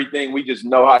over everything. We just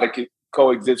know how to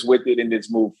coexist with it and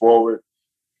just move forward.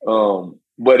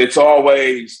 But it's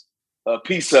always a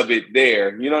piece of it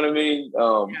there. You know what I mean?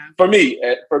 For me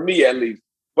at least.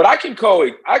 But I can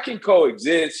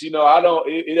coexist. I don't.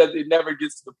 It never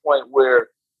gets to the point where,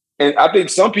 and I think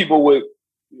some people would,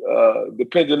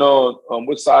 depending on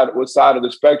what side of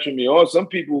the spectrum you're on, some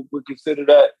people would consider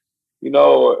that,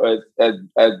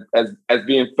 as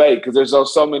being fake, because there's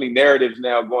so many narratives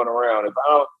now going around.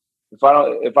 If I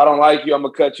don't like you, I'm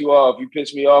gonna cut you off. You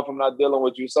piss me off, I'm not dealing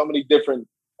with you. So many different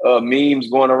memes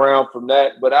going around from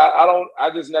that. But I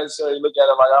just necessarily look at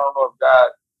it like, I don't know if God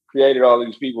created all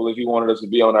these people if he wanted us to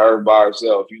be on the earth by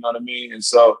ourselves. You know what I mean? And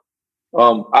so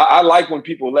I like when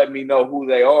people let me know who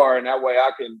they are, and that way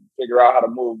I can figure out how to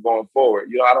move going forward.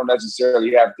 I don't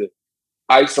necessarily have to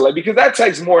isolate, because that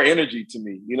takes more energy to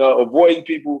me. Avoiding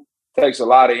people takes a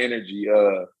lot of energy.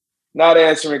 Not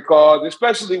answering calls,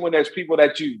 especially when there's people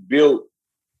that you've built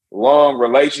long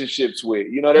relationships with.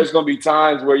 There's going to be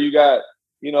times where you got,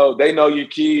 they know your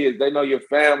kids, they know your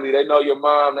family, they know your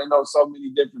mom, they know so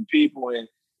many different people. And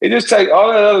it just takes,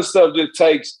 all that other stuff just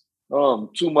takes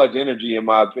too much energy, in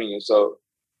my opinion. So.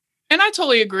 And I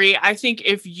totally agree. I think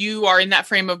if you are in that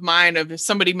frame of mind of, if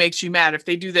somebody makes you mad, if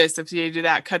they do this, if they do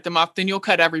that, cut them off, then you'll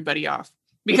cut everybody off.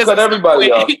 Because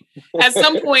at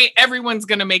some point, everyone's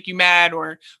going to make you mad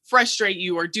or frustrate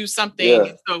you or do something.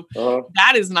 Yeah. So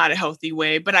that is not a healthy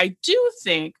way. But I do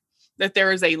think that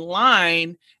there is a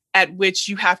line at which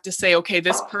you have to say, okay,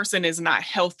 this person is not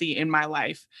healthy in my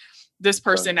life. This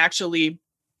person actually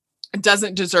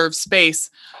doesn't deserve space,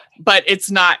 but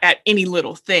it's not at any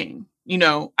little thing.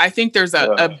 I think there's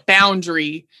a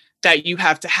boundary that you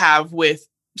have to have with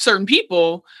certain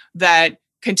people that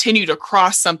continue to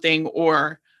cross something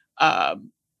or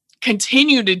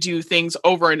continue to do things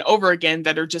over and over again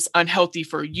that are just unhealthy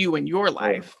for you and your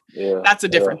life. Yeah. That's a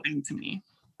different thing to me.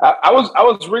 I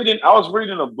was reading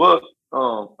a book.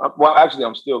 Well, actually,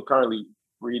 I'm still currently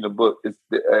reading a book.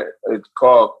 It's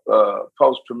called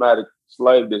Post-Traumatic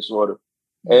Slave Disorder,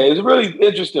 and it's a really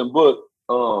interesting book.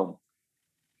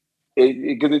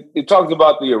 it talks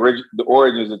about the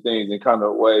origins of things and kind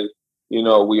of the way, you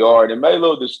know, we are. And it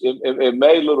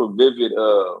made little vivid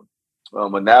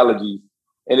analogies.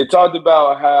 And it talked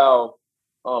about how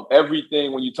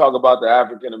everything, when you talk about the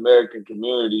African American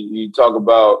community, you talk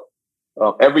about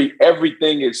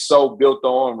everything is so built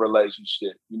on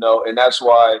relationship, you know, and that's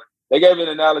why they gave an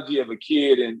analogy of a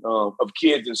kid and of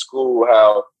kids in school,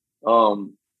 how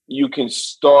you can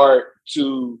start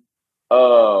to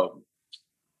the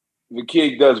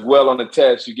kid does well on the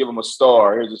test, you give them a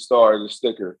star. Here's a star, here's a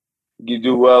sticker. You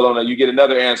do well on it, you get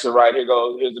another answer right.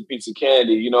 Here's a piece of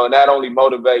candy, you know, and that only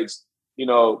motivates, you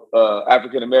know,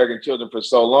 African American children for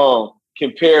so long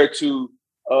compared to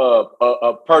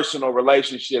a personal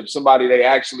relationship, somebody they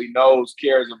actually knows,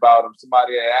 cares about them,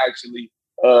 somebody that actually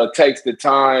takes the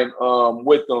time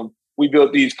with them. We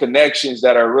built these connections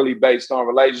that are really based on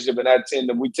relationship,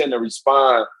 and we tend to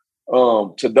respond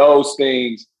to those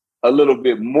things a little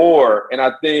bit more. And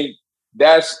I think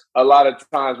that's a lot of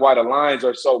times why the lines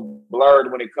are so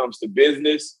blurred when it comes to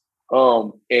business,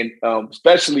 and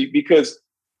especially because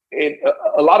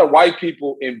a lot of white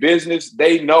people in business,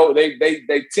 they know they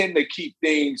tend to keep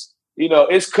things, you know,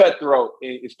 it's cutthroat,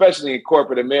 especially in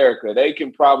corporate America. They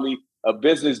can probably, a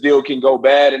business deal can go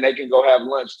bad and they can go have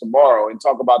lunch tomorrow and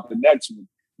talk about the next one.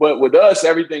 But with us,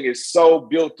 everything is so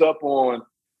built up on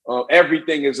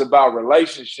everything is about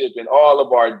relationship and all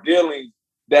of our dealings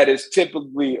that is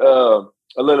typically a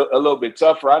little bit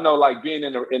tougher. I know, like being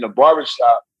in a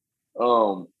barbershop,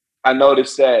 I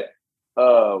noticed that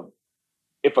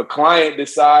if a client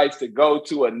decides to go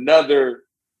to another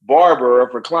barber, or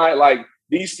if a client, like,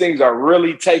 these things are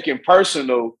really taken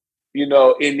personal, you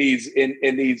know, in these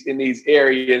these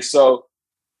areas. So,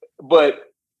 but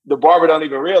the barber don't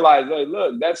even realize, hey,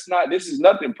 look, this is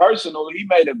nothing personal. He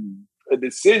made a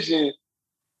decision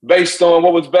based on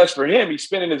what was best for him. He's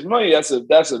spending his money. That's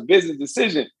a business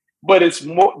decision. But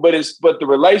but the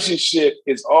relationship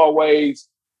is always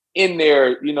in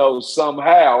there, you know,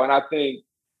 somehow. And I think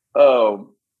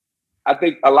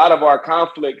a lot of our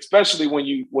conflict, especially when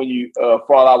you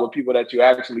fall out with people that you're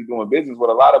actually doing business with,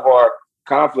 a lot of our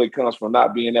conflict comes from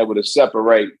not being able to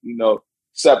separate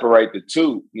the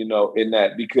two, you know, in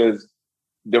that, because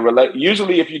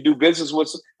usually if you do business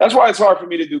with, that's why it's hard for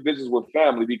me to do business with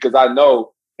family, because I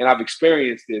know, and I've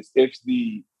experienced this, if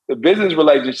the business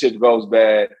relationship goes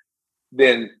bad,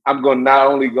 then I'm not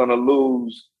only going to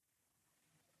lose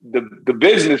the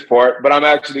business part, but I'm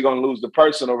actually going to lose the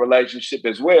personal relationship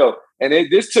as well. And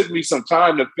this took me some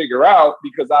time to figure out,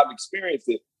 because I've experienced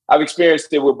it. I've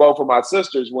experienced it with both of my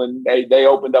sisters when they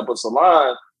opened up a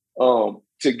salon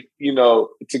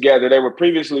together. They were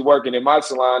previously working in my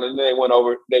salon, and they went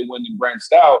and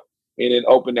branched out and then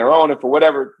opened their own. And for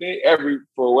whatever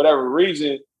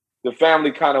reason, the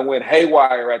family kind of went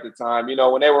haywire at the time. You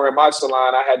know, when they were in my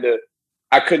salon,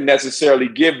 I couldn't necessarily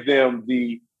give them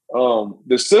the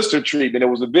sister treatment. It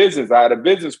was a business. I had a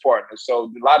business partner. So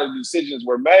a lot of decisions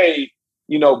were made,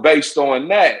 you know, based on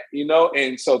that, you know,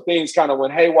 and so things kind of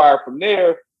went haywire from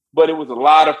there. But it was a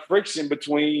lot of friction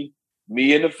between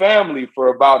me and the family for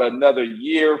about another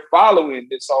year following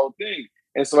this whole thing.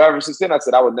 And so ever since then, I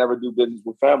said I would never do business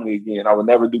with family again. I would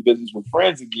never do business with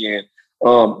friends again,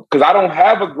 because I don't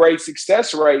have a great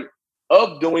success rate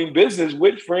of doing business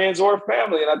with friends or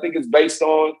family. And I think it's based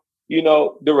on, you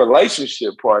know, the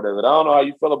relationship part of it. I don't know how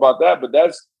you feel about that, but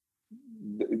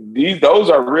those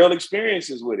are real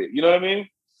experiences with it. You know what I mean?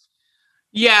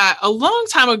 Yeah. A long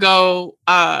time ago,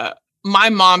 my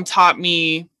mom taught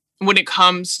me, when it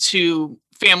comes to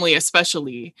family,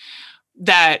 especially,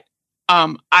 that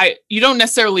you don't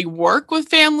necessarily work with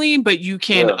family, but you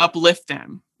can uplift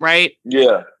them. Right.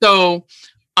 Yeah. So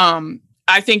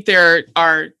I think there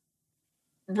are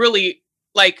really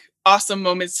like awesome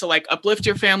moments to like uplift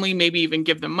your family, maybe even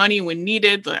give them money when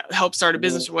needed, help start a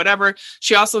business or whatever.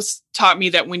 She also taught me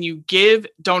that when you give,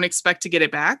 don't expect to get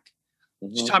it back.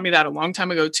 She taught me that a long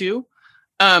time ago too.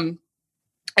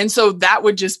 And so that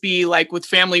would just be like with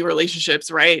family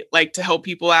relationships, right? Like to help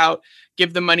people out,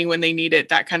 give them money when they need it,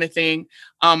 that kind of thing.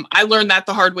 I learned that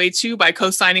the hard way too, by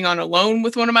co-signing on a loan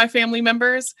with one of my family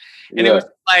members. And it was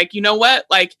like, you know what?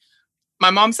 Like my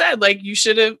mom said, like, you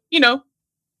should have, you know,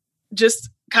 just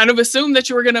kind of assumed that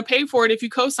you were going to pay for it if you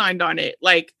co-signed on it.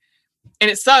 Like, and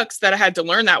it sucks that I had to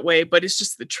learn that way, but it's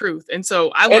just the truth. And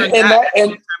so I learned that a long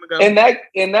time ago. And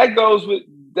that goes with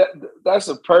that. That's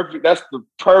the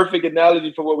perfect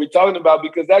analogy for what we're talking about,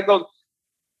 because that goes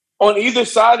on either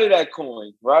side of that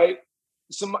coin, right?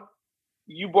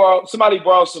 Somebody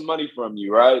borrows some money from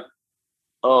you, right?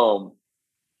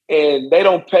 And they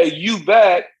don't pay you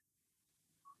back.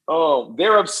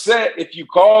 They're upset if you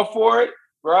call for it,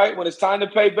 right? When it's time to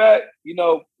pay back, you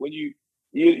know, when you're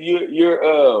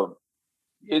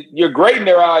great in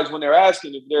their eyes when they're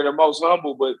asking if they're the most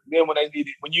humble, but then when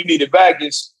you need it back,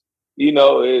 it's, you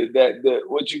know, that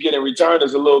what you get in return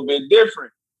is a little bit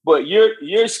different. But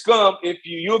you're scum if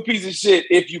you're a piece of shit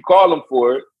if you call them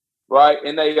for it, right?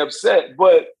 And they upset.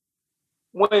 But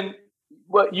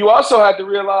you also have to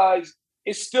realize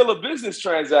it's still a business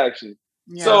transaction.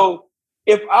 Yeah. So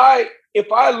if I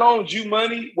loaned you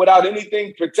money without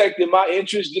anything protecting my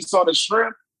interest just on the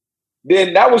shrimp,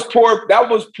 then that was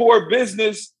poor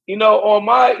business, you know, on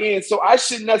my end. So I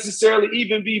shouldn't necessarily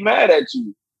even be mad at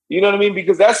you. You know what I mean?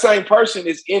 Because that same person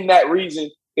is in that reason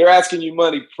they're asking you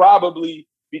money, probably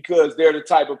because they're the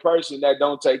type of person that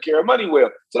don't take care of money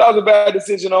well. So that was a bad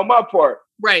decision on my part.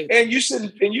 Right. And you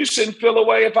shouldn't feel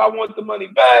away if I want the money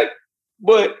back.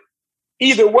 But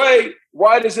either way,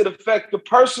 why does it affect the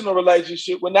personal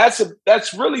relationship when that's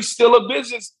really still a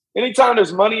business? Anytime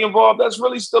there's money involved, that's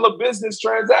really still a business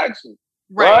transaction,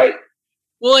 right?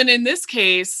 Well, and in this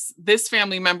case, this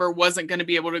family member wasn't going to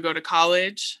be able to go to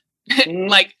college. Mm-hmm.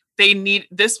 Like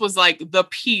this was like the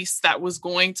piece that was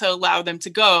going to allow them to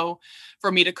go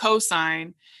for me to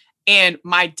co-sign. And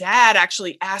my dad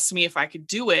actually asked me if I could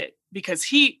do it because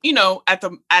he, you know, at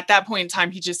that point in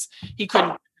time, he couldn't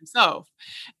do it himself.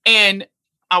 And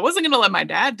I wasn't going to let my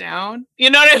dad down. You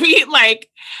know what I mean? Like,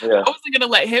 I wasn't going to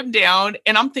let him down.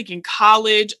 And I'm thinking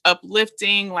college,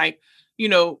 uplifting, like, you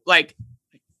know, like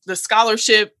the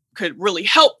scholarship could really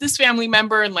help this family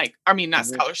member. And like, I mean, not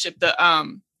scholarship,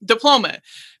 the diploma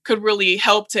could really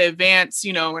help to advance,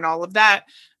 you know, and all of that,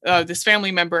 this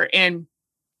family member. And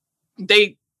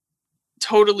they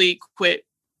totally quit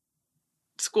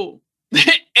school.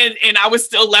 and I was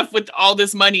still left with all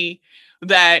this money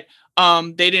that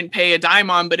they didn't pay a dime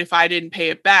on, but if I didn't pay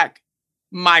it back,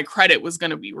 my credit was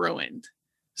going to be ruined.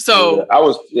 So I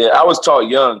was taught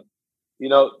young, you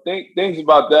know, things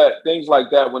about that, things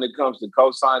like that. When it comes to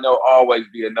cosign, there'll always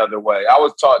be another way. I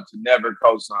was taught to never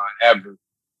cosign ever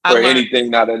for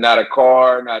anything, not a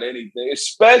car, not anything,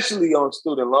 especially on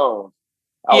student loans.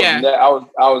 I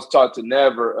was taught to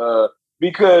never,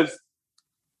 because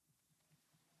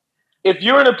if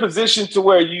you're in a position to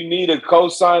where you need a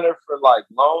cosigner for like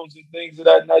loans and things of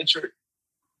that nature,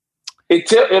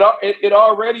 it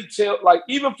already like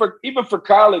even for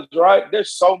college, right?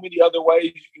 There's so many other ways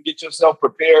you can get yourself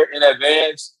prepared in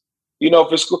advance, you know,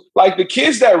 for school. Like the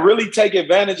kids that really take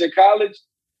advantage of college,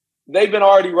 they've been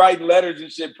already writing letters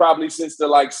and shit probably since the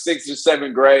like 6th or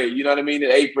 7th grade. You know what I mean?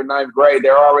 In 8th or 9th grade,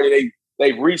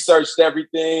 they've researched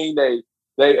everything. They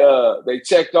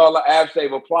checked all the apps.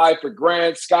 They've applied for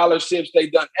grants, scholarships.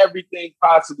 They've done everything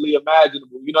possibly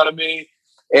imaginable. You know what I mean?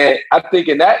 And I think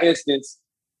in that instance,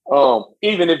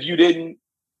 even if you didn't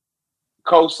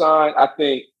co-sign, I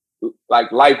think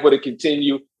like life would have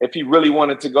continued. If he really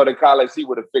wanted to go to college, he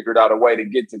would have figured out a way to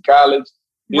get to college.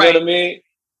 You know what I mean?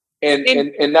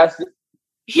 And that's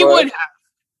he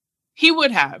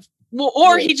would have. Well,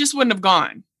 or he just wouldn't have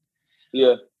gone.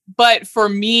 Yeah. But for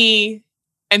me,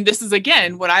 and this is,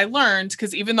 again, what I learned,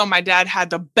 because even though my dad had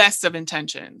the best of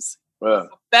intentions,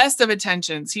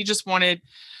 he just wanted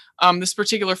this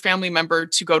particular family member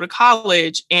to go to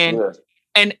college and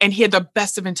he had the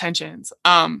best of intentions.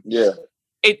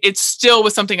 It still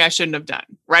was something I shouldn't have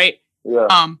done. Right.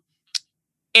 Yeah.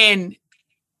 And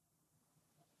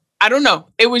I don't know.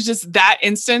 It was just that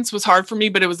instance was hard for me,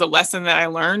 but it was a lesson that I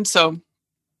learned. So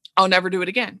I'll never do it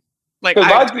again. Like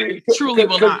I truly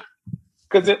will not.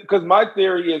 Because my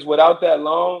theory is without that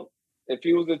loan, if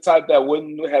he was the type that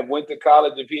wouldn't have went to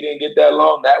college if he didn't get that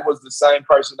loan, that was the same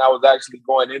person that was actually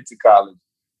going into college.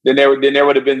 Then there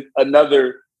would have been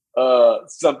another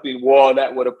something wall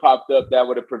that would have popped up that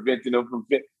would have prevented them from,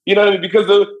 you know what I mean? Because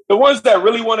the ones that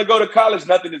really want to go to college,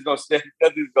 nothing is gonna stand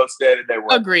in their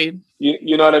way. Agreed.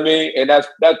 You know what I mean? And that's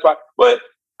but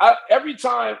every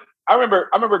time I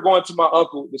remember going to my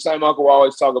uncle, the same uncle I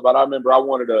always talk about. I remember I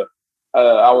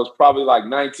was probably like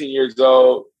 19 years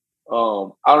old. I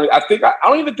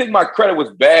don't even think my credit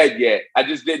was bad yet. I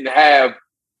just didn't have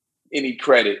any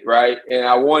credit, right? And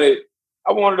I wanted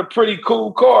a pretty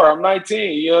cool car. I'm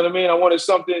 19, you know what I mean? I wanted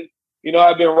something, you know,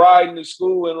 I've been riding to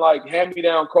school in like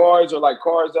hand-me-down cars or like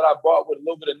cars that I bought with a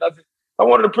little bit of nothing. I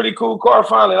wanted a pretty cool car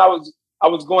finally. And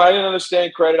I didn't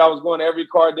understand credit. I was going to every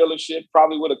car dealership,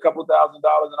 probably with a couple $1,000, and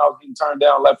I was getting turned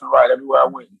down left and right everywhere I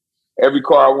went. Every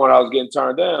car I wanted, I was getting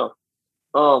turned down.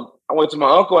 I went to my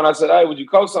uncle and I said, "Hey, would you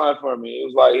co-sign for me?" It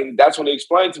was like, that's when he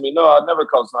explained to me, "No, I'd never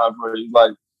co-sign for you." He's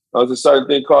like, there's a certain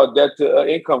thing called debt to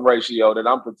income ratio that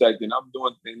I'm protecting. I'm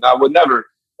doing things I would never.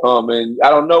 And I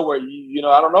don't know where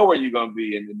you're going to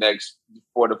be in the next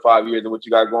 4 to 5 years of what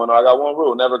you got going on. I got one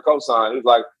rule: never co-sign. He's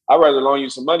like, I'd rather loan you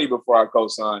some money before I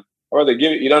co-sign. I'd rather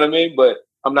give it. You know what I mean? But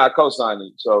I'm not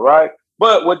co-signing. So right.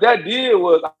 But what that did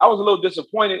was, I was a little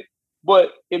disappointed,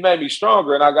 but it made me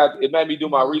stronger, and it made me do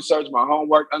my research, my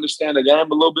homework, understand the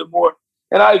game a little bit more,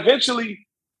 and I eventually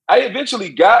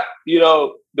got, you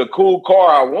know, the cool car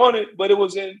I wanted, but it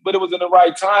was in the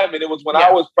right time, and it was when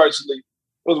I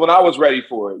was ready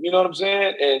for it. You know what I'm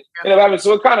saying? And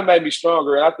so it kind of made me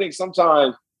stronger, and I think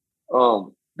sometimes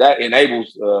that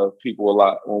enables people a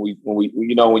lot when we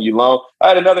you know, when you loan.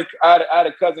 I had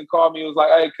a cousin call me and was like,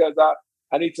 "Hey, cuz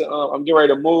I need to, I'm getting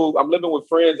ready to move. I'm living with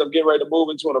friends. I'm getting ready to move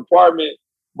into an apartment,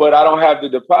 but I don't have the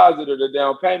deposit or the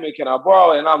down payment. Can I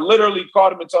borrow it?" And I literally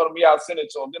called him and told him, yeah, I'll send it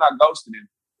to him. Then I ghosted him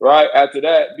right after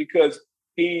that, because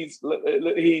he's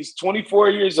 24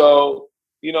 years old.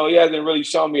 You know, he hasn't really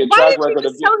shown me a track record. Why didn't you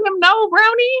just tell him no,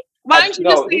 Brownie? Why didn't you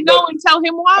just say no and tell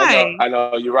him why? I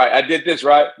know, you're right. I did this,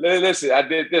 right? Listen, I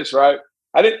did this, right?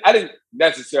 I didn't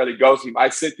necessarily ghost him. I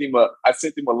sent him a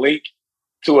link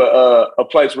to a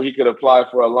place where he could apply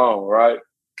for a loan, right?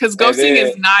 Because ghosting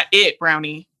is not it,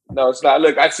 Brownie. No, it's not.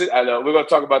 Look, I know we're gonna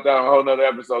talk about that on a whole nother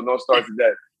episode. Don't start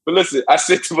today. But listen, I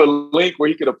sent him a link where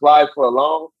he could apply for a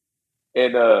loan,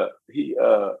 and he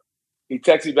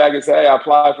texted me back and said, "Hey, I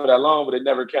applied for that loan, but it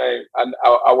never came.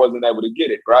 I wasn't able to get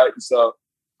it, right?" So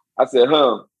I said,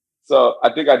 So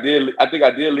I think I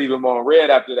did leave him on red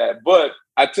after that. But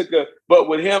but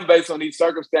with him, based on these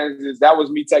circumstances, that was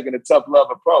me taking a tough love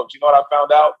approach. You know what I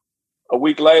found out a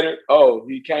week later? Oh,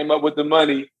 he came up with the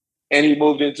money and he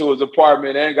moved into his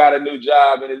apartment and got a new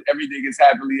job, and everything is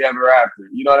happily ever after.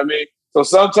 You know what I mean? So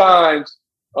sometimes,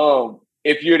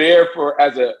 if you're there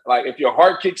if your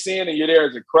heart kicks in and you're there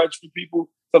as a crutch for people,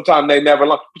 sometimes they never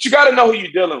learn. But you got to know who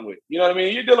you're dealing with. You know what I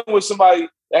mean? You're dealing with somebody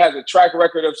that has a track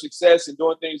record of success and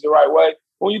doing things the right way.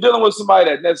 When you're dealing with somebody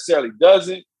that necessarily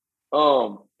doesn't,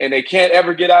 and they can't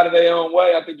ever get out of their own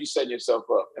way, I think you're setting yourself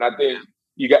up. And I think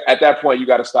at that point, you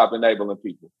got to stop enabling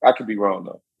people. I could be wrong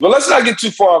though. But let's not get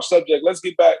too far off subject. Let's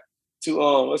get back to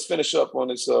let's finish up on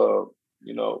this. You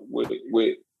know, with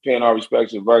paying our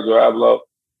respects to Virgil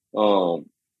Abloh.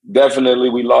 Definitely,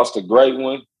 we lost a great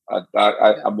one.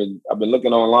 I've been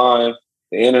looking online.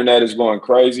 The internet is going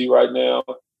crazy right now.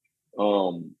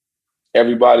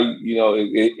 Everybody, you know,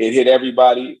 it hit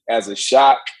everybody as a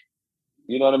shock.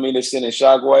 You know what I mean? They're sending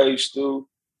shockwaves through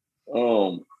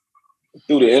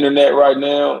the internet right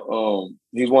now.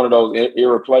 He's one of those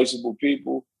irreplaceable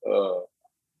people.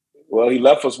 Well, he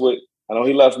left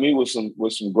me with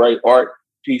some great art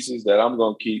pieces that I'm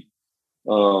gonna keep,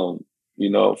 you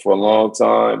know, for a long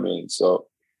time. And so,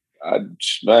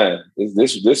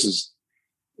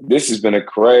 this has been a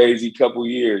crazy couple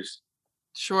years.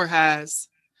 Sure has.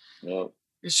 Yeah.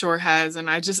 It sure has. And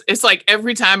it's like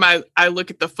every time I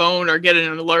look at the phone or get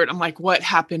an alert, I'm like, what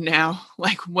happened now?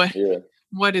 Like what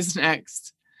is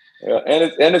next? Yeah.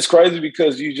 And it's crazy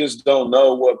because you just don't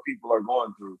know what people are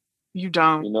going through. You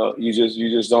don't. You know, you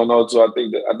just don't know. So I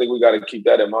think we got to keep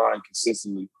that in mind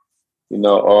consistently. You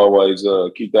know, always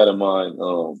keep that in mind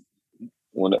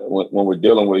when we're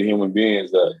dealing with human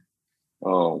beings, that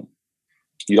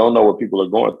you don't know what people are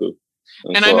going through.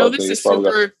 And so I know this is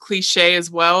super cliche as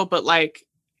well, but like,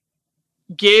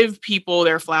 give people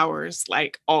their flowers,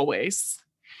 like always.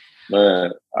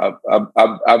 Man, I've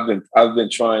been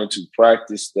trying to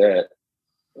practice that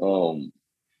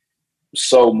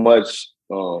so much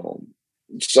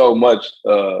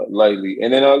lately.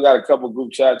 And then I got a couple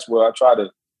group chats where I try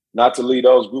to not to leave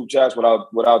those group chats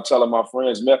without telling my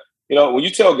friends. You know, when you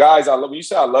tell guys when you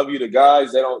say I love you to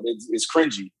guys, it's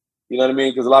cringy. You know what I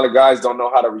mean? Because a lot of guys don't know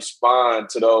how to respond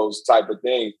to those type of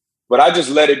things. But I just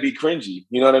let it be cringy.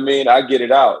 You know what I mean? I get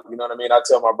it out. You know what I mean? I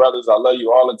tell my brothers I love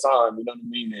you all the time. You know what I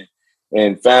mean?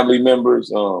 And family members,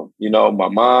 you know, my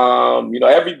mom, you know,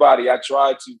 everybody. I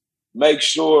try to make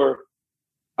sure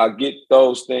I get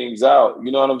those things out.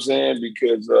 You know what I'm saying?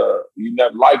 Because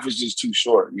life is just too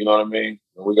short. You know what I mean?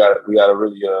 We got to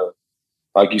really,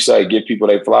 like you say, give people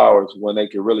their flowers when they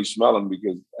can really smell them.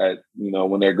 Because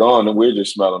when they're gone, then we're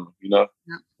just smelling them. You know,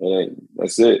 and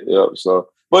that's it. Yeah. So,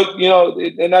 but you know,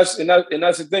 and that's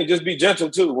the thing. Just be gentle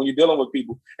too when you're dealing with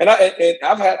people. And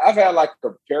I've had like a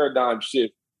paradigm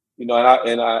shift. You know,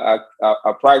 and I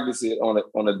practice it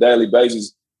on a daily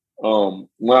basis.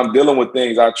 When I'm dealing with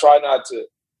things, I try not to.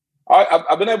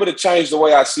 I've been able to change the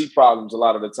way I see problems a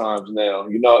lot of the times now.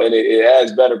 You know, and it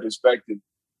has better perspective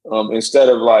instead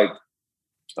of like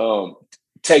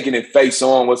taking it face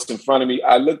on what's in front of me.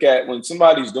 I look at when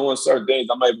somebody's doing certain things,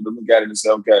 I'm able to look at it and say,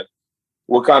 okay,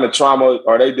 what kind of trauma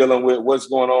are they dealing with? What's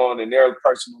going on in their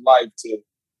personal life to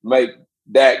make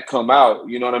that come out.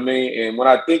 You know what I mean? And when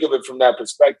I think of it from that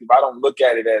perspective, I don't look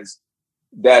at it as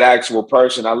that actual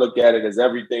person. I look at it as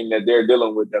everything that they're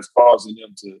dealing with that's causing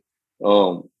them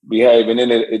to behave. And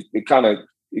then it kind of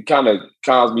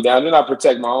calms me down. Then I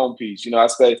protect my own peace. You know,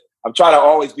 I'm trying to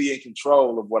always be in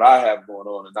control of what I have going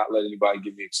on and not let anybody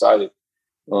get me excited.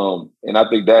 And I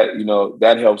think that, you know,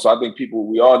 that helps. So I think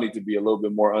we all need to be a little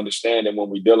bit more understanding when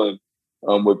we're dealing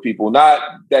with people. Not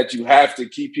that you have to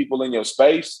keep people in your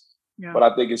space, but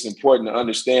I think it's important to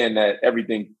understand that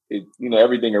everything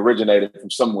originated from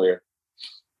somewhere.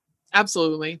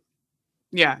 Absolutely.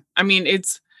 Yeah. I mean,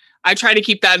 I try to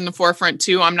keep that in the forefront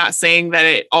too. I'm not saying that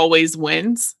it always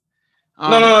wins.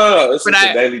 No. It's a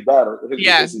daily battle.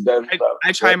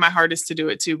 I try my hardest to do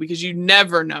it too, because you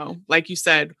never know, like you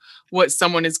said, what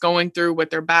someone is going through, what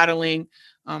they're battling.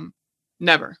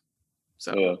 Never.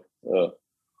 So yeah.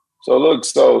 So we're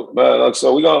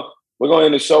gonna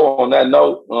end the show on that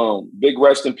note. Big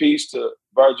rest in peace to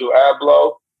Virgil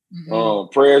Abloh.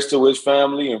 Mm-hmm. Prayers to his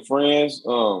family and friends.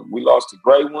 We lost a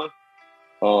great one.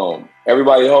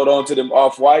 Everybody hold on to them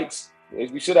off-whites.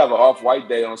 We should have an off-white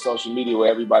day on social media where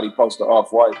everybody posts the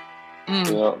off-white.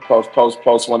 You know,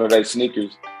 post one of their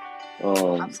sneakers.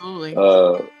 Absolutely.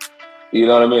 You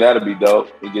know what I mean? That'd be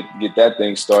dope. We get that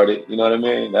thing started. You know what I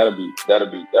mean? That'll be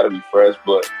fresh,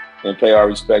 and pay our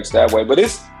respects that way. But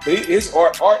it's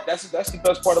art. That's the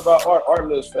best part about art. Art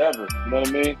lives forever. You know what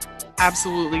I mean?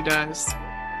 Absolutely does.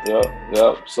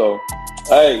 Yep. So,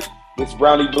 hey, it's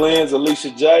Brownie Blends,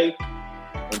 Alicia J.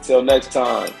 Until next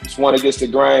time, it's One Against the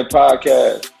Grain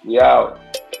podcast. We out.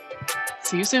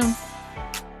 See you soon.